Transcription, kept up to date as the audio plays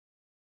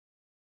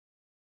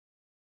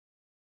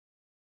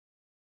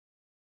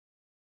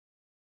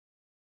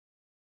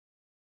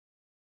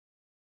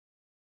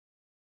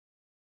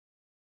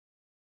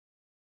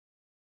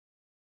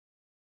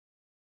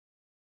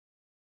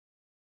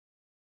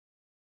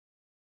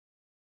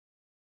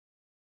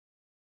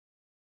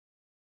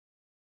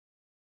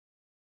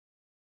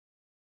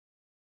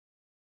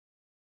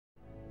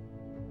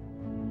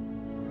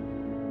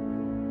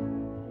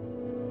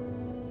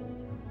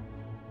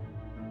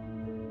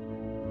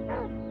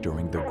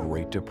During the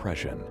Great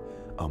Depression,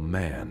 a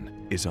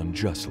man is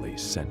unjustly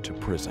sent to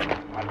prison.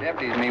 My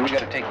deputies and me, we got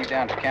to take you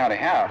down to county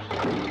house.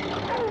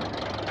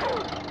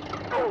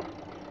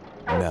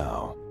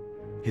 Now,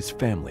 his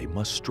family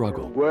must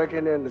struggle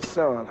working in the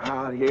sun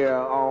out here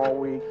all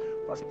week.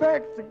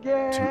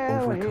 to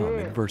overcome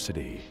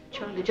adversity.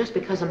 Charlie, just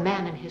because a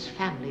man and his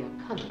family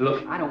are coming.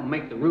 Look, I don't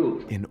make the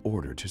rules. In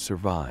order to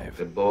survive.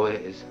 The boy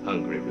is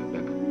hungry,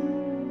 Rebecca.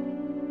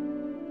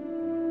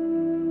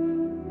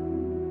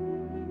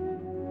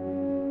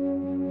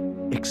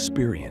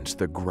 Experience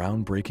the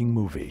groundbreaking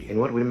movie. And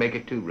what we make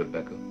it to,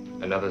 Rebecca?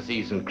 Another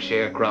season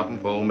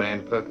sharecropping for old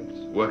man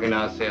Perkins? Working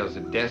ourselves to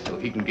death so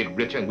he can get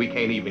richer and we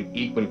can't even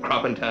eat when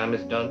cropping time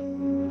is done?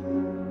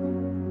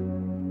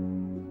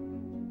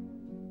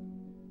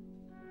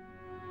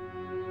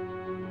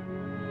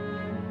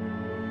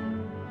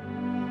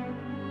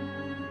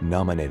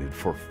 Nominated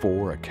for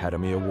 4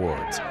 Academy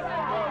Awards,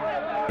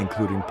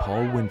 including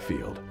Paul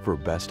Winfield for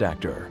Best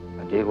Actor.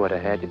 I did what I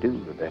had to do,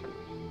 Rebecca.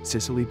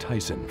 Cicely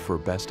Tyson for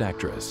Best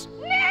Actress.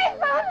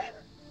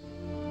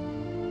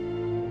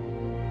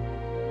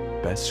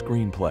 Best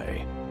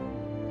Screenplay.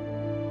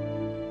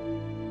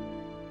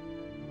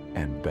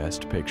 And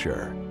Best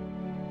Picture.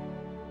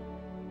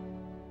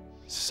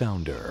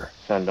 Sounder.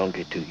 Son, don't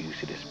get too used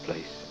to this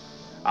place.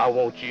 I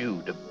want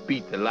you to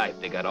beat the life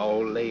they got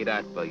all laid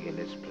out for you in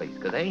this place,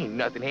 because there ain't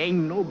nothing, ain't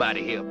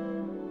nobody here.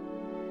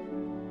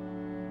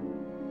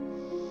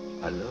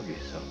 I love you,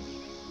 son.